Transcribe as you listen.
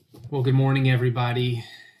Well, good morning, everybody,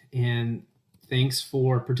 and thanks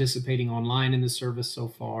for participating online in the service so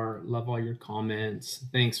far. Love all your comments.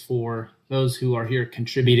 Thanks for those who are here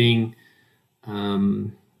contributing.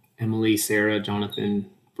 Um, Emily, Sarah, Jonathan,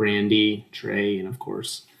 Brandy, Trey, and of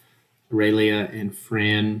course, Aurelia and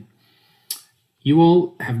Fran. You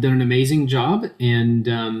all have done an amazing job, and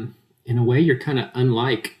in a way, you're kind of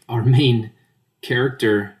unlike our main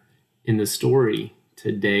character in the story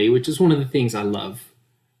today, which is one of the things I love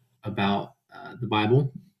about the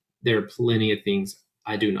Bible. There are plenty of things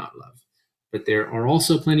I do not love, but there are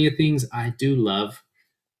also plenty of things I do love,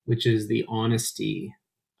 which is the honesty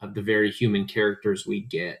of the very human characters we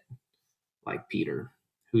get, like Peter,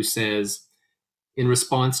 who says, in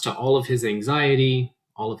response to all of his anxiety,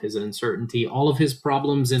 all of his uncertainty, all of his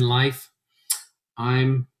problems in life,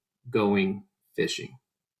 I'm going fishing.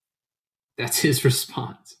 That's his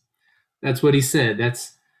response. That's what he said.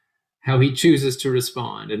 That's how he chooses to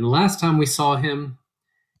respond. And the last time we saw him,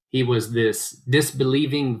 he was this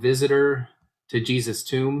disbelieving visitor to Jesus'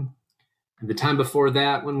 tomb. And the time before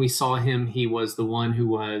that, when we saw him, he was the one who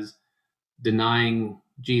was denying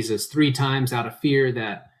Jesus 3 times out of fear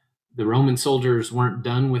that the Roman soldiers weren't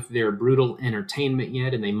done with their brutal entertainment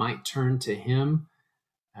yet and they might turn to him.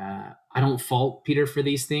 I don't fault Peter for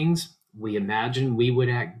these things. We imagine we would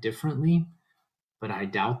act differently, but I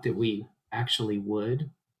doubt that we actually would.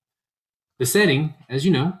 The setting, as you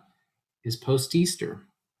know, is post-Easter,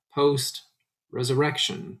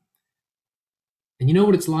 post-resurrection. And you know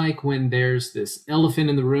what it's like when there's this elephant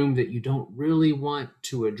in the room that you don't really want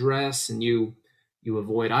to address, and you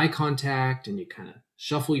avoid eye contact and you kind of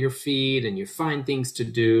shuffle your feet and you find things to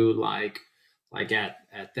do, like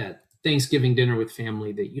at that Thanksgiving dinner with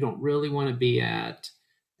family that you don't really want to be at.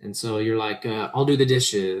 And so you're like, I'll do the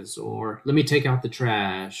dishes, or let me take out the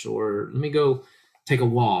trash, or let me go take a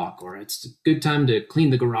walk, or it's a good time to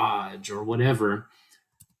clean the garage, or whatever.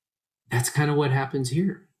 That's kind of what happens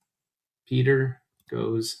here. Peter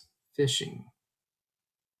goes fishing.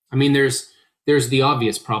 I mean, there's the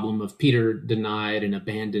obvious problem of Peter denied and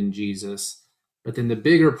abandoned Jesus, but then the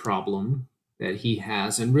bigger problem that he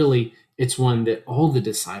has, and really it's one that all the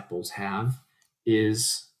disciples have,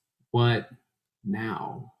 is what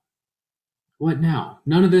now? What now?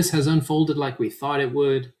 None of this has unfolded like we thought it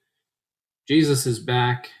would. Jesus is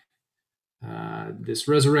back. This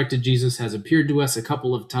resurrected Jesus has appeared to us a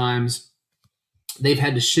couple of times. They've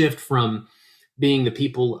had to shift from being the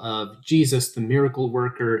people of Jesus, the miracle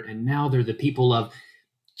worker, and now they're the people of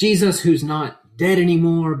Jesus, who's not dead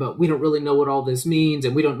anymore, but we don't really know what all this means,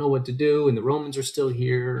 and we don't know what to do, and the Romans are still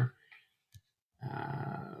here.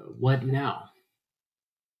 What now?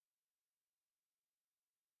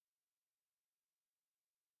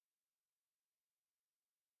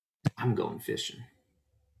 I'm going fishing.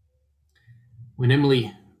 When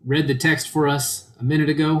Emily read the text for us a minute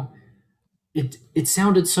ago, it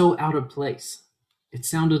sounded so out of place. It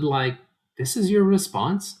sounded like, this is your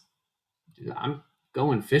response? I'm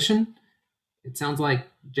going fishing? It sounds like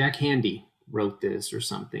Jack Handy wrote this or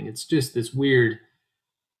something. It's just this weird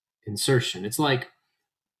insertion. It's like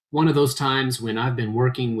one of those times when I've been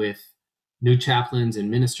working with new chaplains and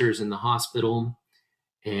ministers in the hospital,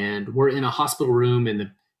 and we're in a hospital room, and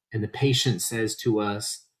the patient says to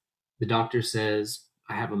us, the doctor says,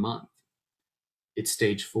 I have a month. It's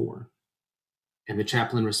stage 4. And the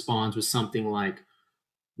chaplain responds with something like,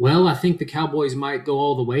 well, I think the Cowboys might go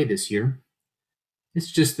all the way this year.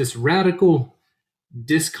 It's just this radical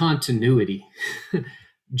discontinuity.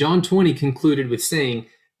 John 20 concluded with saying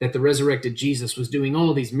that the resurrected Jesus was doing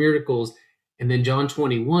all these miracles, and then John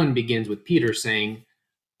 21 begins with Peter saying,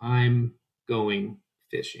 I'm going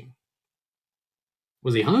fishing.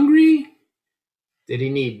 Was he hungry? Did he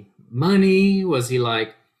need money? Was he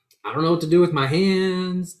like, I don't know what to do with my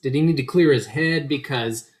hands? Did he need to clear his head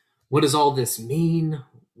because what does all this mean?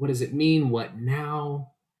 What does it mean? What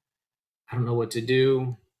now? I don't know what to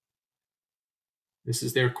do. This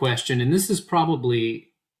is their question, and this is probably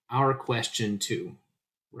our question too,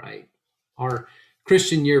 right? Our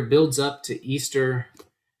Christian year builds up to Easter,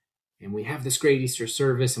 and we have this great Easter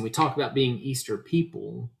service, and we talk about being Easter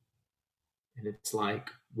people, and it's like,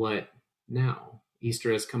 what now?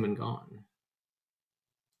 Easter has come and gone.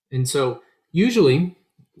 And so usually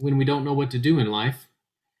when we don't know what to do in life,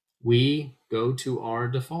 we go to our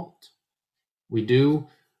default. We do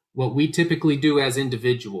what we typically do as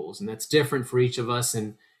individuals, and that's different for each of us.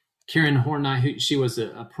 And Karen Horney, she was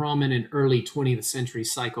a prominent early 20th century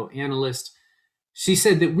psychoanalyst. She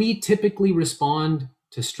said that we typically respond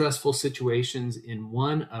to stressful situations in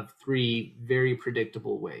one of 3 very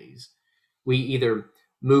predictable ways. We either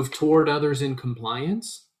move toward others in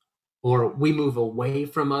compliance, or we move away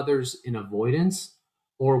from others in avoidance,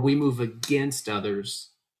 or we move against others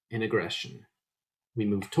in aggression. We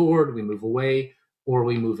move toward, we move away, or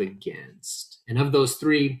we move against. And of those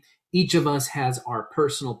three, each of us has our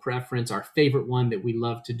personal preference, our favorite one that we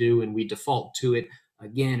love to do, and we default to it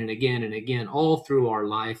again and again and again, all through our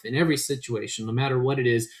life, in every situation, no matter what it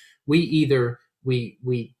is.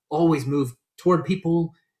 We always move toward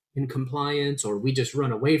people in compliance, or we just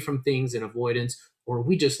run away from things in avoidance, or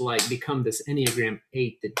we just like become this Enneagram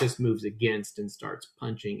 8 that just moves against and starts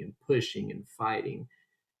punching and pushing and fighting.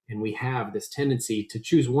 And we have this tendency to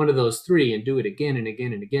choose one of those three and do it again and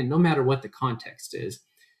again and again, no matter what the context is.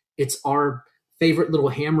 It's our favorite little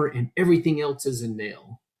hammer, and everything else is a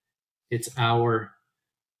nail. It's our,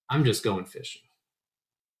 I'm just going fishing.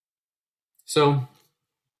 So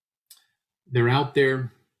they're out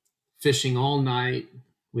there fishing all night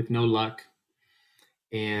with no luck.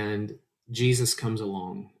 And Jesus comes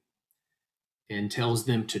along and tells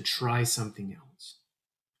them to try something else.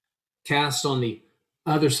 Cast on the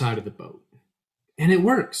other side of the boat. And it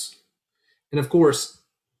works. And of course,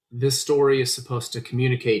 this story is supposed to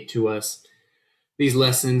communicate to us these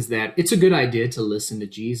lessons that it's a good idea to listen to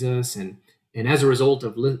Jesus. And as a result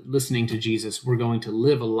of listening to Jesus, we're going to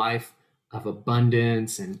live a life of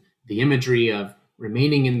abundance, and the imagery of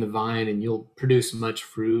remaining in the vine and you'll produce much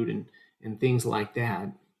fruit and things like that.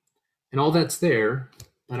 And all that's there.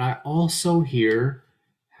 But I also hear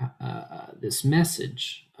this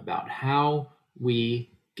message about how we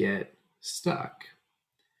get stuck.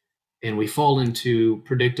 And we fall into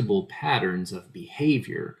predictable patterns of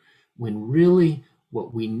behavior when really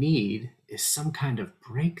what we need is some kind of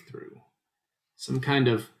breakthrough, some kind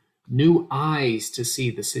of new eyes to see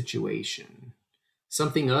the situation,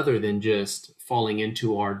 something other than just falling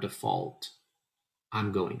into our default,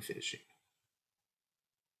 I'm going fishing.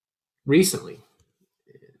 Recently,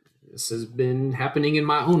 this has been happening in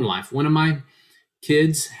my own life. One of my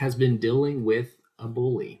kids has been dealing with a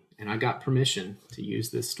bully, and I got permission to use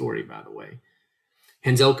this story, by the way.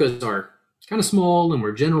 Hanzelkas are kind of small, and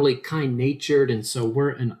we're generally kind-natured, and so we're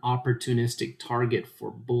an opportunistic target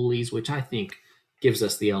for bullies, which I think gives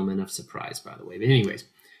us the element of surprise, by the way. But anyways,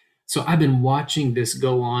 so I've been watching this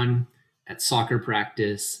go on at soccer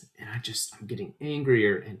practice, and I'm getting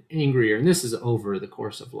angrier and angrier. And this is over the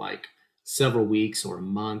course of like several weeks or a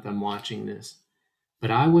month. I'm watching this,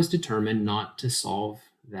 but I was determined not to solve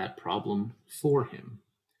that problem for him.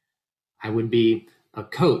 I would be a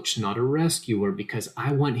coach, not a rescuer, because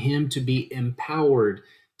I want him to be empowered,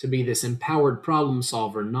 to be this empowered problem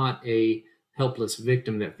solver, not a helpless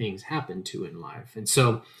victim that things happen to in life. And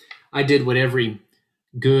so I did what every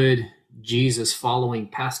good Jesus following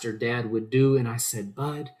pastor dad would do. And I said,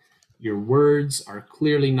 Bud, your words are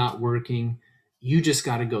clearly not working. You just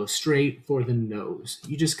got to go straight for the nose.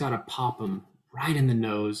 You just got to pop them right in the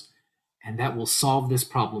nose, and that will solve this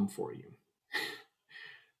problem for you.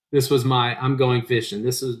 This was my, I'm going fishing.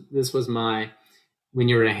 This was my, when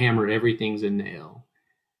you're a hammer, everything's a nail.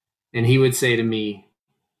 And he would say to me,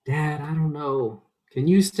 Dad, I don't know. Can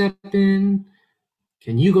you step in?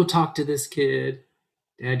 Can you go talk to this kid?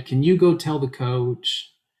 Dad, can you go tell the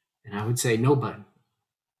coach? And I would say, no, bud,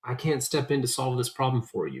 I can't step in to solve this problem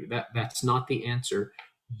for you. That's not the answer.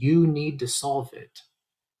 You need to solve it.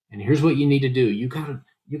 And here's what you need to do. You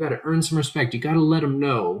gotta earn some respect. You gotta let him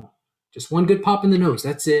know. Just one good pop in the nose.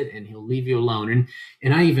 That's it. And he'll leave you alone.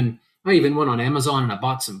 And I even went on Amazon and I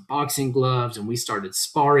bought some boxing gloves, and we started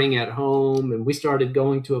sparring at home, and we started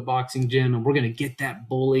going to a boxing gym, and we're going to get that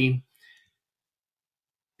bully.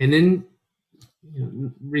 And then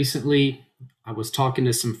recently I was talking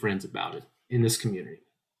to some friends about it in this community,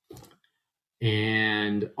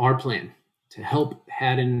 and our plan to help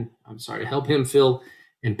him feel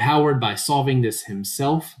empowered by solving this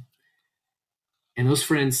himself. And those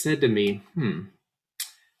friends said to me,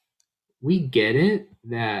 we get it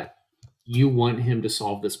that you want him to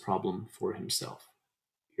solve this problem for himself.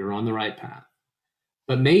 You're on the right path.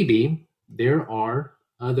 But maybe there are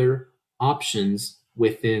other options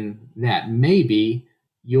within that. Maybe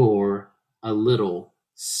you're a little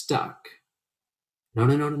stuck.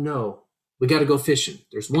 No. We got to go fishing.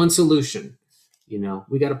 There's one solution.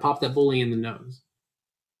 We got to pop that bully in the nose.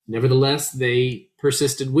 Nevertheless, they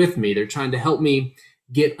persisted with me. They're trying to help me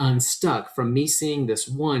get unstuck from me seeing this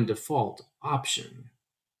one default option.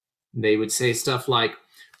 They would say stuff like,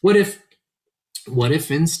 what if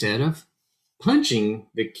instead of punching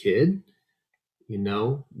the kid,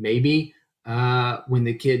 maybe when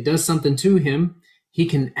the kid does something to him, he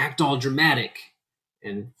can act all dramatic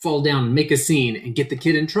and fall down and make a scene and get the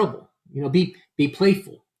kid in trouble. Be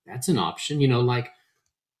playful. That's an option. Like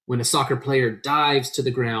when a soccer player dives to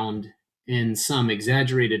the ground in some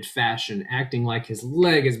exaggerated fashion, acting like his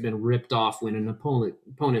leg has been ripped off when an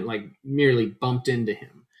opponent like merely bumped into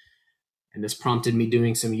him. And this prompted me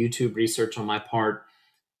doing some YouTube research on my part,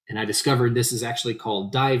 and I discovered this is actually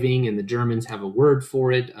called diving, and the Germans have a word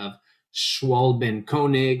for it of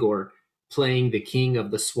Schwalbenkönig, or playing the king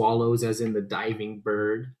of the swallows, as in the diving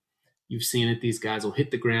bird. You've seen it. These guys will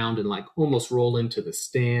hit the ground and like almost roll into the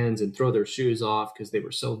stands and throw their shoes off because they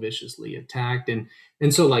were so viciously attacked.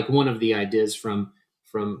 And so like one of the ideas from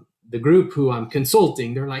the group who I'm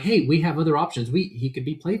consulting, they're like, hey, we have other options. He could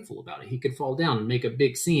be playful about it. He could fall down and make a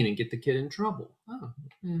big scene and get the kid in trouble. Oh,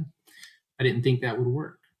 I didn't think that would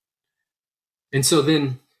work. And so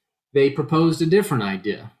then they proposed a different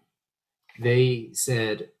idea. They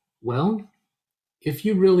said, well, if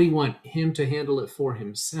you really want him to handle it for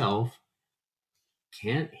himself,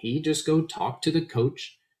 can't he just go talk to the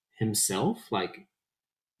coach himself? Like,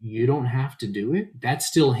 you don't have to do it. That's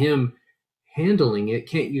still him handling it.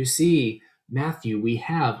 Can't you see, Matthew, we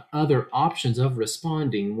have other options of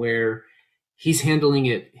responding where he's handling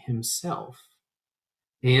it himself.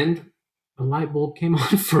 And a light bulb came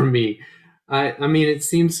on for me. I mean, it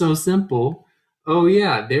seems so simple. Oh,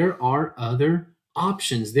 yeah, there are other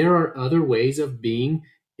options. There are other ways of being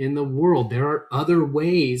in the world. There are other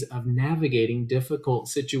ways of navigating difficult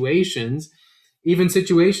situations, even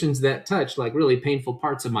situations that touch like really painful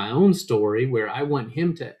parts of my own story where I want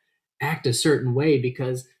him to act a certain way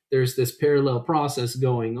because there's this parallel process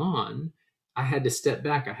going on. I had to step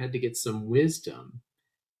back. I had to get some wisdom,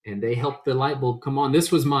 and they helped the light bulb come on.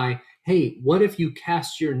 This was my, hey, what if you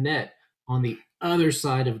cast your net on the other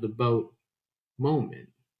side of the boat moment?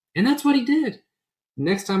 And that's what he did.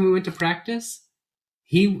 Next time we went to practice,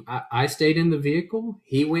 I stayed in the vehicle.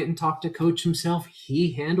 He went and talked to coach himself.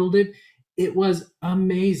 He handled it. It was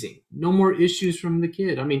amazing. No more issues from the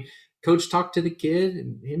kid. I mean, coach talked to the kid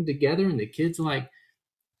and him together, and the kid's like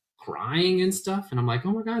crying and stuff. And I'm like,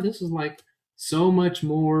 oh my God, this is like so much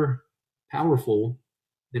more powerful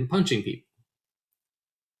than punching people.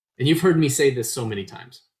 And you've heard me say this so many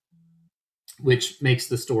times, which makes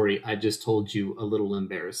the story I just told you a little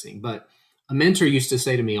embarrassing. But a mentor used to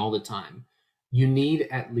say to me all the time, you need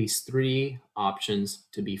at least 3 options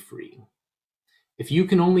to be free. If you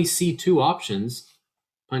can only see 2 options,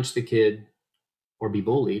 punch the kid or be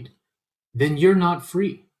bullied, then you're not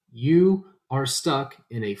free. You are stuck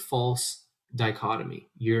in a false dichotomy.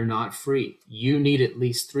 You're not free. You need at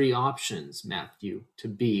least 3 options, Matthew, to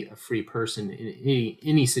be a free person in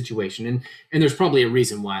any situation. And there's probably a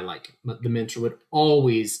reason why, like, the mentor would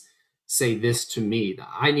always say this to me.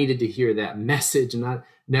 I needed to hear that message, and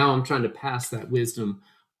now I'm trying to pass that wisdom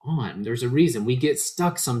on. There's a reason we get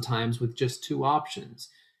stuck sometimes with just 2 options.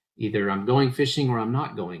 Either I'm going fishing or I'm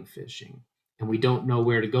not going fishing. And we don't know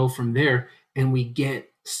where to go from there. And we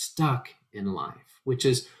get stuck in life, which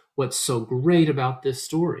is what's so great about this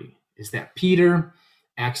story, is that Peter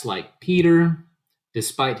acts like Peter,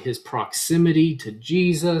 despite his proximity to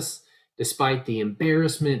Jesus, despite the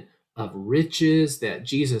embarrassment of riches that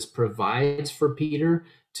Jesus provides for Peter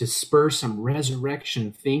to spur some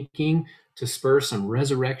resurrection thinking, to spur some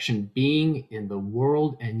resurrection being in the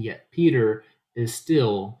world. And yet Peter is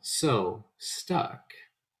still so stuck.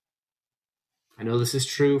 I know this is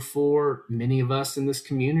true for many of us in this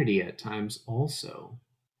community at times also.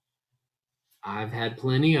 I've had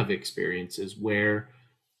plenty of experiences where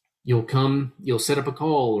you'll set up a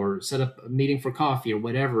call or set up a meeting for coffee or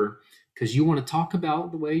whatever, because you want to talk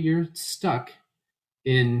about the way you're stuck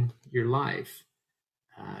in your life.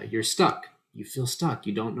 You're stuck. You feel stuck.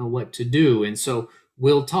 You don't know what to do. And so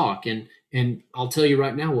we'll talk. And I'll tell you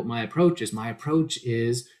right now what my approach is. My approach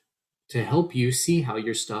is to help you see how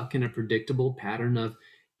you're stuck in a predictable pattern of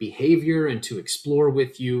behavior and to explore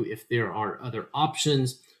with you if there are other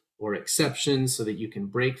options or exceptions so that you can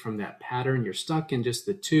break from that pattern. You're stuck in just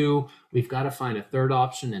the 2. We've got to find a 3rd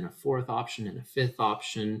option and a 4th option and a 5th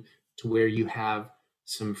option to where you have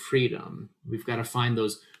some freedom. We've got to find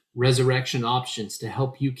those resurrection options to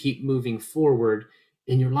help you keep moving forward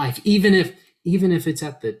in your life, even if it's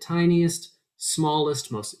at the tiniest,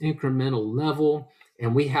 smallest, most incremental level,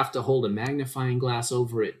 and we have to hold a magnifying glass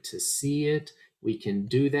over it to see it. We can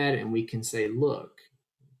do that, and we can say, look,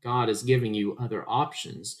 God is giving you other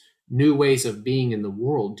options, new ways of being in the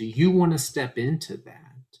world. Do you want to step into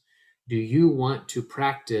that? Do you want to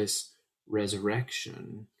practice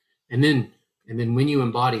resurrection? And then when you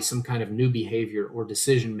embody some kind of new behavior or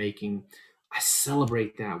decision making, I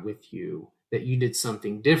celebrate that with you, that you did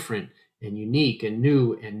something different and unique and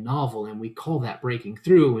new and novel. And we call that breaking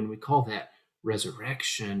through, and we call that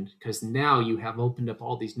resurrection, because now you have opened up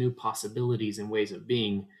all these new possibilities and ways of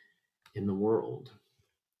being in the world.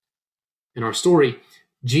 In our story,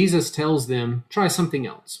 Jesus tells them, try something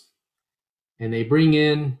else. And they bring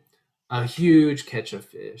in a huge catch of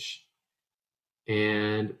fish.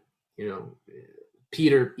 And,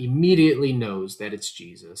 Peter immediately knows that it's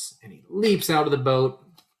Jesus, and he leaps out of the boat.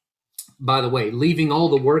 By the way, leaving all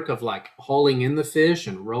the work of like hauling in the fish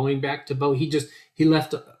and rowing back to boat, he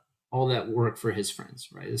left all that work for his friends,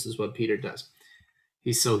 right? This is what Peter does.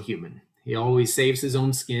 He's so human. He always saves his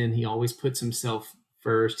own skin. He always puts himself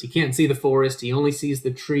first. He can't see the forest. He only sees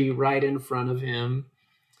the tree right in front of him.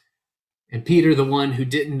 And Peter, the one who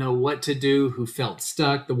didn't know what to do, who felt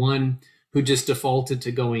stuck, the one who just defaulted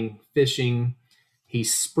to going fishing, he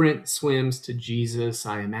swims to Jesus,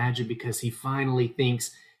 I imagine, because he finally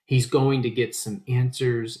thinks he's going to get some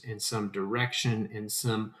answers and some direction and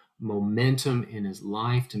some momentum in his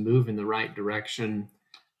life to move in the right direction.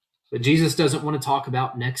 But Jesus doesn't want to talk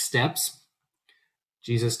about next steps.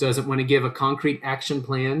 Jesus doesn't want to give a concrete action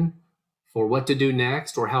plan for what to do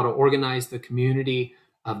next or how to organize the community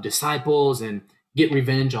of disciples and get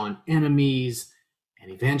revenge on enemies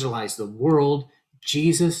and evangelize the world.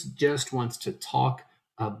 Jesus just wants to talk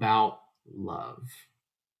about love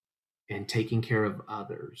and taking care of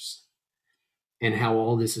others, and how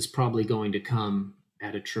all this is probably going to come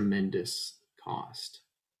at a tremendous cost.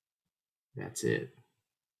 That's it.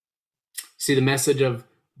 See, the message of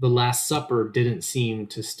the Last Supper didn't seem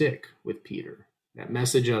to stick with Peter. That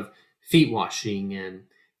message of feet washing and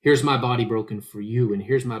here's my body broken for you and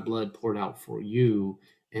here's my blood poured out for you.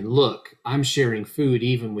 And look, I'm sharing food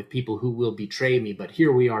even with people who will betray me, but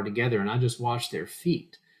here we are together and I just washed their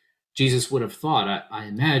feet. Jesus would have thought, I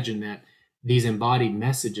imagine, that these embodied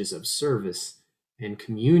messages of service and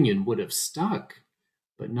communion would have stuck,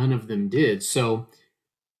 but none of them did. So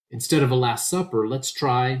instead of a Last Supper, let's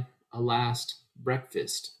try a last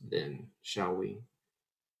breakfast then, shall we?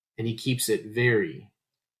 And he keeps it very,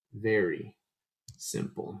 very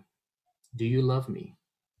simple. Do you love me?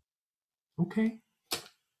 Okay.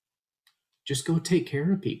 Just go take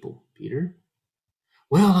care of people, Peter.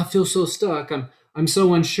 Well, I feel so stuck. I'm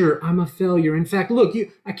so unsure. I'm a failure. In fact, look,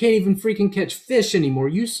 I can't even freaking catch fish anymore.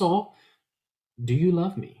 You saw. Do you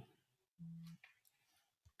love me?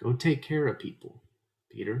 Go take care of people,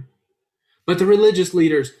 Peter. But the religious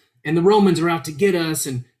leaders and the Romans are out to get us,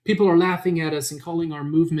 and people are laughing at us and calling our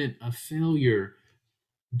movement a failure.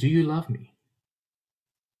 Do you love me?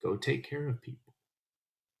 Go take care of people.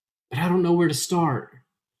 But I don't know where to start.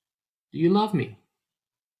 Do you love me?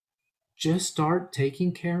 Just start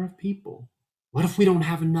taking care of people. What if we don't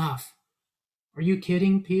have enough? Are you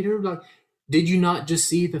kidding, Peter? Like, did you not just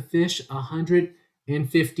see the fish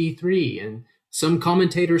 153? And some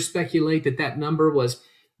commentators speculate that number was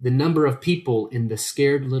the number of people in the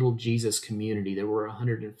scared little Jesus community. There were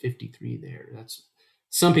 153 there.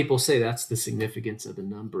 Some people say that's the significance of the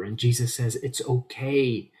number. And Jesus says, it's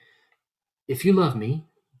okay. If you love me,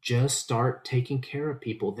 just start taking care of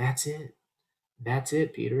people. That's it. That's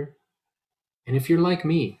it, Peter. And if you're like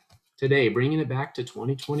me today, bringing it back to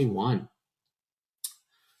 2021,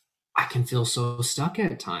 I can feel so stuck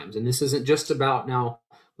at times. And this isn't just about now,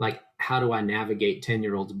 like, how do I navigate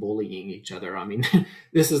 10-year-olds bullying each other? I mean,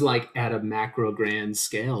 this is like at a macro grand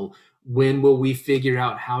scale. When will we figure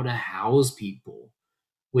out how to house people?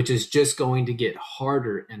 Which is just going to get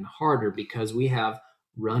harder and harder because we have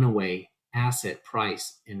runaway asset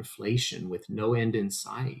price inflation with no end in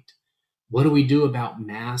sight. What do we do about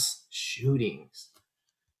mass shootings?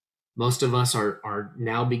 Most of us are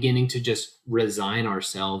now beginning to just resign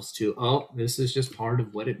ourselves to, oh, this is just part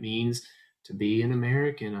of what it means to be an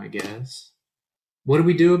American, I guess. What do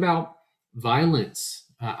we do about violence,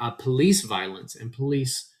 police violence and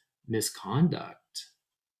police misconduct?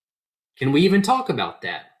 Can we even talk about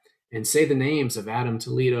that and say the names of Adam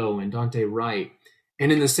Toledo and Dante Wright?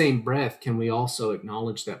 And in the same breath, can we also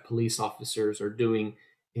acknowledge that police officers are doing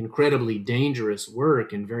incredibly dangerous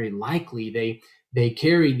work, and very likely they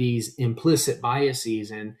carry these implicit biases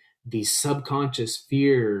and these subconscious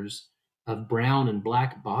fears of brown and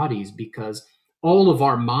black bodies, because all of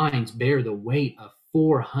our minds bear the weight of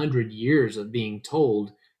 400 years of being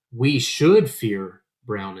told we should fear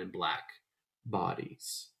brown and black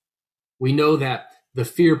bodies. We know that the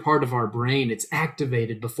fear part of our brain, it's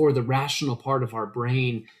activated before the rational part of our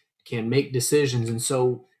brain can make decisions. And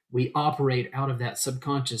so we operate out of that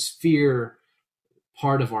subconscious fear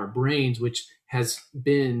part of our brains, which has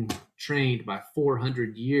been trained by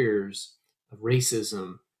 400 years of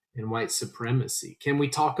racism and white supremacy. Can we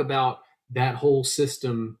talk about that whole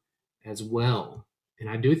system as well? And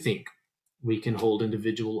I do think we can hold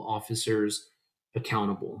individual officers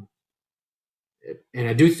accountable. And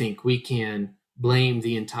I do think we can blame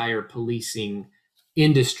the entire policing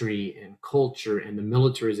industry and culture and the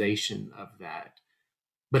militarization of that.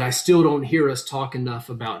 But I still don't hear us talk enough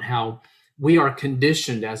about how we are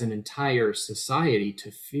conditioned as an entire society to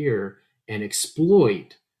fear and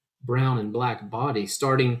exploit brown and black bodies,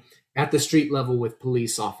 starting at the street level with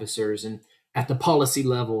police officers and at the policy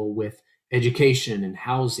level with education and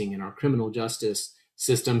housing and our criminal justice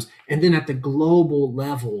systems. And then at the global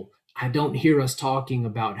level, I don't hear us talking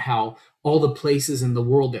about how all the places in the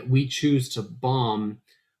world that we choose to bomb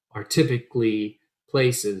are typically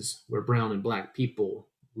places where brown and black people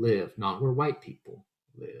live, not where white people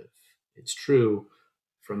live. It's true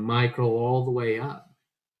from micro all the way up.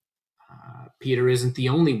 Peter isn't the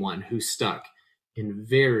only one who's stuck in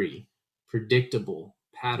very predictable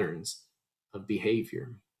patterns of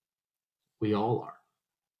behavior. We all are.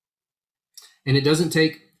 And it doesn't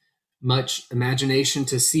take much imagination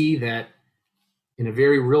to see that in a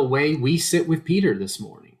very real way, we sit with Peter this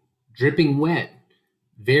morning, dripping wet,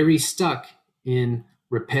 very stuck in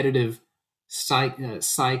repetitive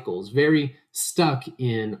cycles, very stuck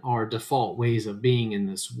in our default ways of being in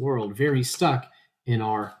this world, very stuck in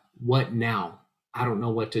our what now? I don't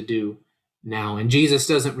know what to do now. And Jesus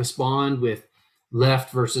doesn't respond with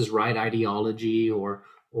left versus right ideology or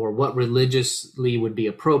what religiously would be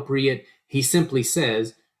appropriate. He simply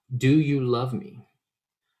says, do you love me?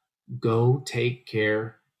 Go take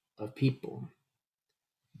care of people.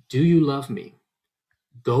 Do you love me?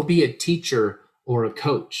 Go be a teacher or a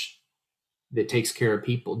coach that takes care of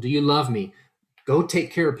people. Do you love me? Go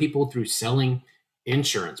take care of people through selling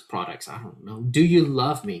insurance products. I don't know. Do you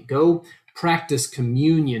love me? Go practice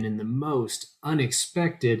communion in the most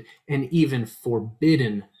unexpected and even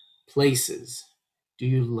forbidden places. Do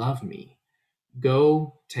you love me?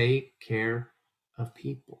 Go take care of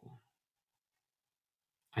people.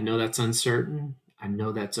 I know that's uncertain. I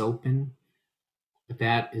know that's open, but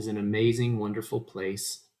that is an amazing, wonderful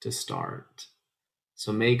place to start.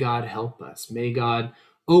 So may God help us. May God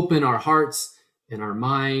open our hearts and our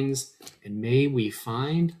minds, and may we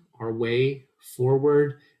find our way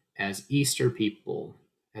forward as Easter people,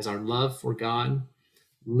 as our love for God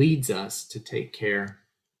leads us to take care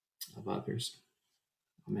of others.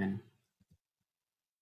 Amen.